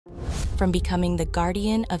from becoming the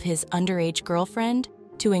guardian of his underage girlfriend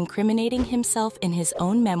to incriminating himself in his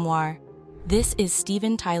own memoir. This is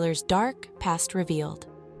Steven Tyler's dark past revealed.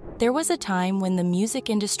 There was a time when the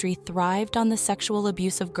music industry thrived on the sexual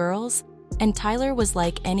abuse of girls, and Tyler was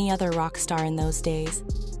like any other rock star in those days.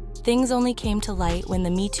 Things only came to light when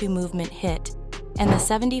the Me Too movement hit, and the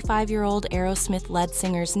 75-year-old Aerosmith lead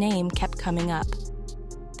singer's name kept coming up.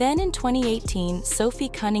 Then in 2018, Sophie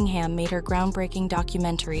Cunningham made her groundbreaking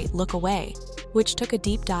documentary, Look Away, which took a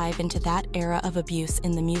deep dive into that era of abuse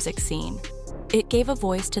in the music scene. It gave a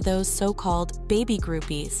voice to those so-called baby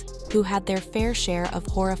groupies who had their fair share of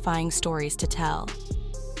horrifying stories to tell.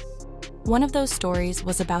 One of those stories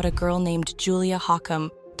was about a girl named Julia Hawkham,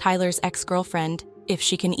 Tyler's ex-girlfriend, if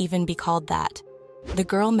she can even be called that. The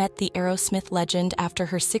girl met the Aerosmith legend after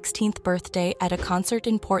her 16th birthday at a concert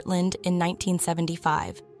in Portland in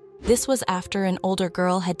 1975. This was after an older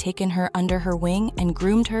girl had taken her under her wing and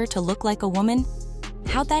groomed her to look like a woman.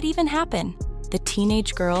 How'd that even happen? The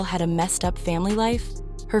teenage girl had a messed up family life.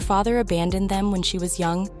 Her father abandoned them when she was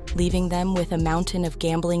young, leaving them with a mountain of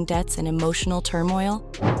gambling debts and emotional turmoil.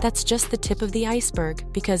 That's just the tip of the iceberg,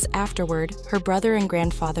 because afterward, her brother and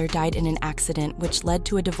grandfather died in an accident which led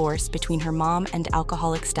to a divorce between her mom and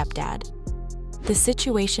alcoholic stepdad. The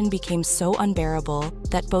situation became so unbearable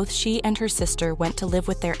that both she and her sister went to live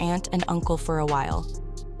with their aunt and uncle for a while.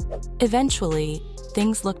 Eventually,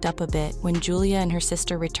 things looked up a bit when Julia and her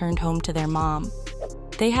sister returned home to their mom.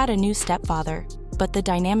 They had a new stepfather, but the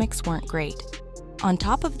dynamics weren't great. On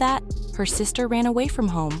top of that, her sister ran away from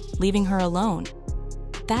home, leaving her alone.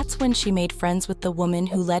 That's when she made friends with the woman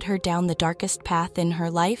who led her down the darkest path in her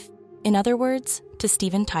life, in other words, to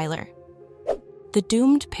Steven Tyler. The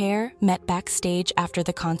doomed pair met backstage after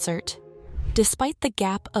the concert. Despite the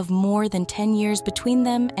gap of more than 10 years between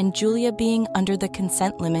them and Julia being under the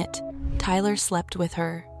consent limit, Tyler slept with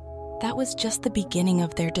her. That was just the beginning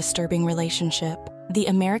of their disturbing relationship. The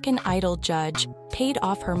American Idol judge paid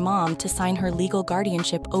off her mom to sign her legal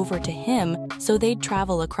guardianship over to him so they'd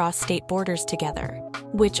travel across state borders together,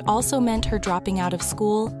 which also meant her dropping out of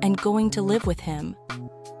school and going to live with him.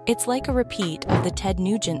 It's like a repeat of the Ted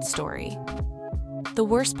Nugent story. The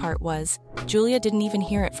worst part was, Julia didn't even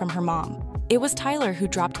hear it from her mom. It was Tyler who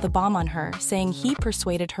dropped the bomb on her, saying he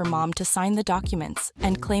persuaded her mom to sign the documents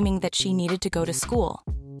and claiming that she needed to go to school.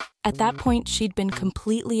 At that point, she'd been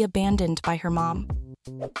completely abandoned by her mom.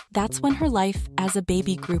 That's when her life as a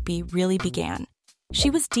baby groupie really began. She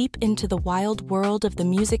was deep into the wild world of the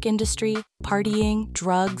music industry, partying,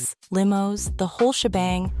 drugs, limos, the whole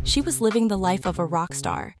shebang. She was living the life of a rock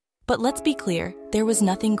star. But let's be clear, there was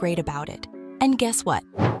nothing great about it. And guess what?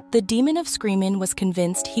 The demon of Screamin' was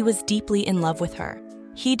convinced he was deeply in love with her.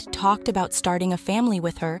 He'd talked about starting a family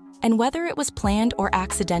with her, and whether it was planned or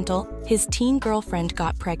accidental, his teen girlfriend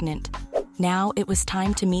got pregnant. Now it was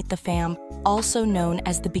time to meet the fam, also known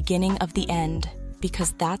as the beginning of the end,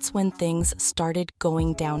 because that's when things started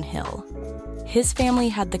going downhill. His family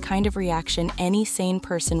had the kind of reaction any sane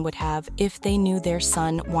person would have if they knew their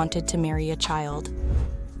son wanted to marry a child.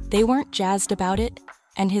 They weren't jazzed about it,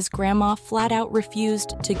 and his grandma flat out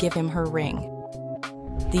refused to give him her ring.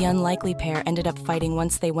 The unlikely pair ended up fighting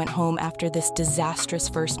once they went home after this disastrous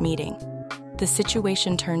first meeting. The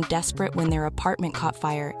situation turned desperate when their apartment caught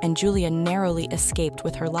fire and Julia narrowly escaped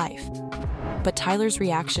with her life. But Tyler's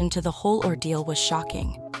reaction to the whole ordeal was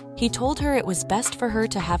shocking. He told her it was best for her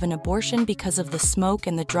to have an abortion because of the smoke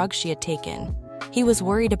and the drugs she had taken. He was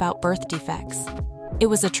worried about birth defects. It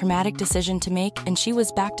was a traumatic decision to make, and she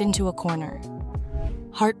was backed into a corner.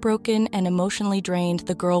 Heartbroken and emotionally drained,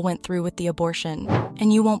 the girl went through with the abortion.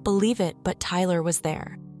 And you won't believe it, but Tyler was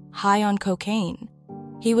there, high on cocaine.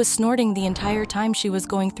 He was snorting the entire time she was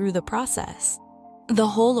going through the process. The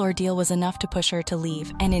whole ordeal was enough to push her to leave,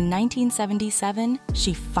 and in 1977,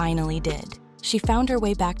 she finally did. She found her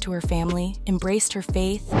way back to her family, embraced her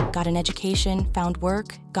faith, got an education, found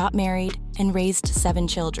work, got married, and raised 7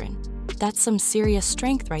 children. That's some serious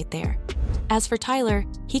strength right there. As for Tyler,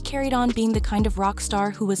 he carried on being the kind of rock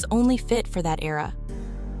star who was only fit for that era.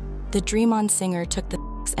 The Dream On singer took the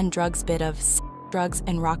sex and drugs bit of drugs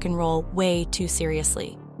and rock and roll way too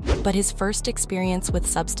seriously. But his first experience with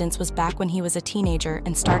substance was back when he was a teenager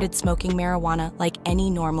and started smoking marijuana like any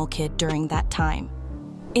normal kid during that time.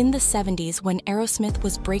 In the 70s, when Aerosmith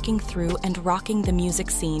was breaking through and rocking the music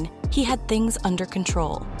scene, he had things under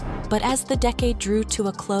control. But as the decade drew to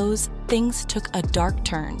a close, things took a dark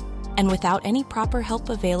turn. And without any proper help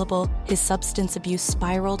available, his substance abuse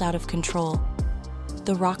spiraled out of control.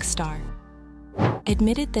 The rock star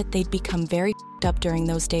admitted that they'd become very up during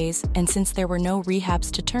those days, and since there were no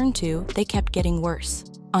rehabs to turn to, they kept getting worse.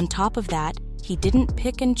 On top of that, he didn't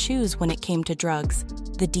pick and choose when it came to drugs.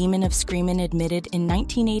 The Demon of Screamin' admitted in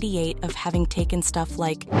 1988 of having taken stuff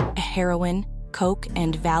like heroin, coke,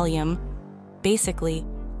 and Valium, basically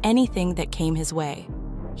anything that came his way.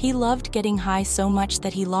 He loved getting high so much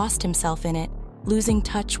that he lost himself in it, losing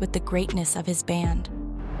touch with the greatness of his band.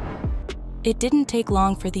 It didn't take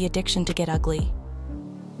long for the addiction to get ugly.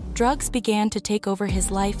 Drugs began to take over his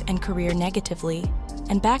life and career negatively,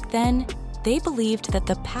 and back then, they believed that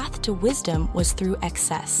the path to wisdom was through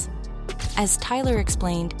excess. As Tyler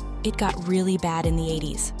explained, it got really bad in the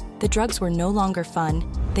 80s. The drugs were no longer fun,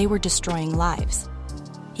 they were destroying lives.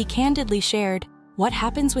 He candidly shared, "What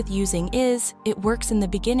happens with using is, it works in the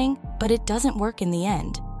beginning, but it doesn't work in the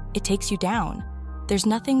end. It takes you down. There's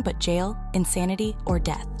nothing but jail, insanity, or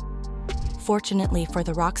death." Fortunately for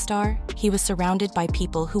the rock star, he was surrounded by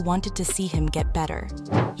people who wanted to see him get better.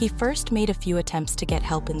 He first made a few attempts to get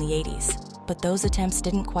help in the 80s, but those attempts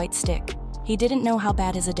didn't quite stick. He didn't know how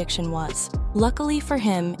bad his addiction was. Luckily for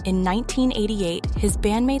him, in 1988, his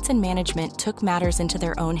bandmates and management took matters into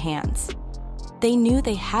their own hands. They knew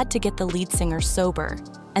they had to get the lead singer sober,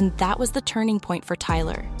 and that was the turning point for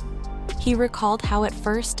Tyler. He recalled how at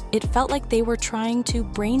first, it felt like they were trying to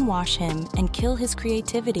brainwash him and kill his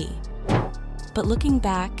creativity. But looking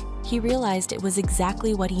back, he realized it was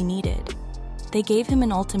exactly what he needed. They gave him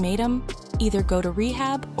an ultimatum: either go to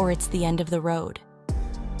rehab or it's the end of the road.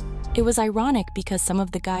 It was ironic because some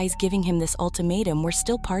of the guys giving him this ultimatum were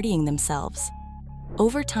still partying themselves.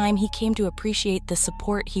 Over time, he came to appreciate the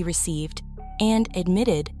support he received and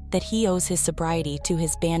admitted that he owes his sobriety to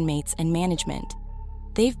his bandmates and management.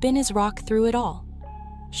 They've been his rock through it all.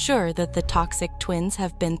 Sure that the toxic twins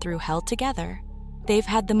have been through hell together. They've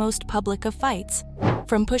had the most public of fights,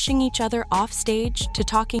 from pushing each other off stage to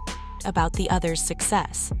talking about the other's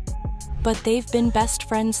success. But they've been best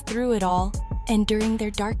friends through it all, and during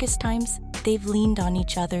their darkest times, they've leaned on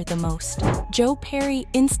each other the most. Joe Perry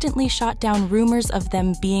instantly shot down rumors of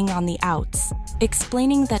them being on the outs,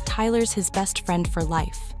 explaining that Tyler's his best friend for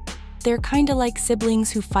life. They're kinda like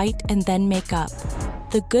siblings who fight and then make up.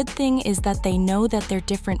 The good thing is that they know that they're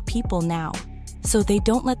different people now, so they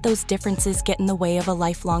don't let those differences get in the way of a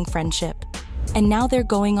lifelong friendship. And now they're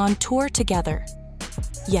going on tour together.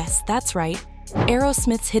 Yes, that's right.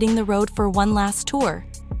 Aerosmith's hitting the road for one last tour.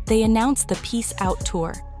 They announced the Peace Out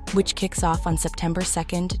Tour, which kicks off on September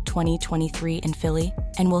 2nd, 2023 in Philly,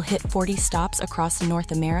 and will hit 40 stops across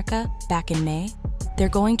North America back in May. They're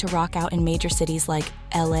going to rock out in major cities like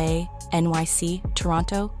LA, NYC,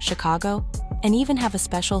 Toronto, Chicago, and even have a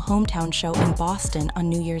special hometown show in Boston on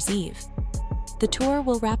New Year's Eve. The tour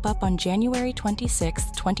will wrap up on January 26,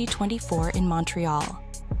 2024 in Montreal.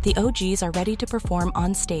 The OGs are ready to perform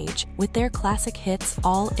on stage with their classic hits,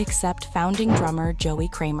 all except founding drummer Joey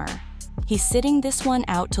Kramer. He's sitting this one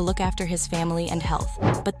out to look after his family and health,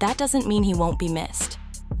 but that doesn't mean he won't be missed.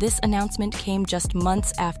 This announcement came just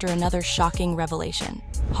months after another shocking revelation.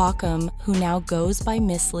 Hawkham, who now goes by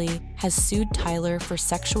Miss Lee, has sued Tyler for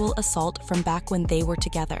sexual assault from back when they were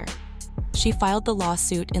together. She filed the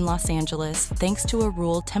lawsuit in Los Angeles thanks to a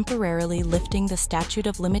rule temporarily lifting the statute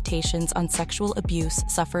of limitations on sexual abuse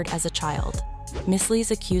suffered as a child. Miss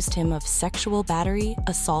Lee's accused him of sexual battery,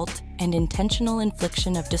 assault, and intentional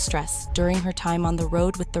infliction of distress during her time on the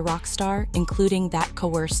road with the rock star, including that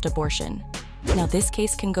coerced abortion. Now this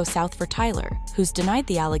case can go south for Tyler, who's denied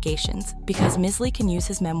the allegations because Miss Lee can use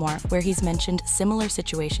his memoir where he's mentioned similar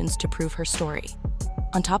situations to prove her story.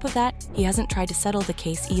 On top of that, he hasn't tried to settle the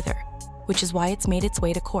case either, which is why it's made its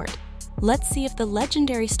way to court. Let's see if the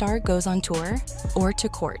legendary star goes on tour or to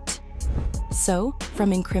court. So,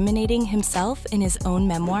 from incriminating himself in his own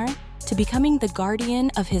memoir to becoming the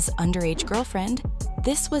guardian of his underage girlfriend,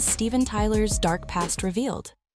 this was Steven Tyler's dark past revealed.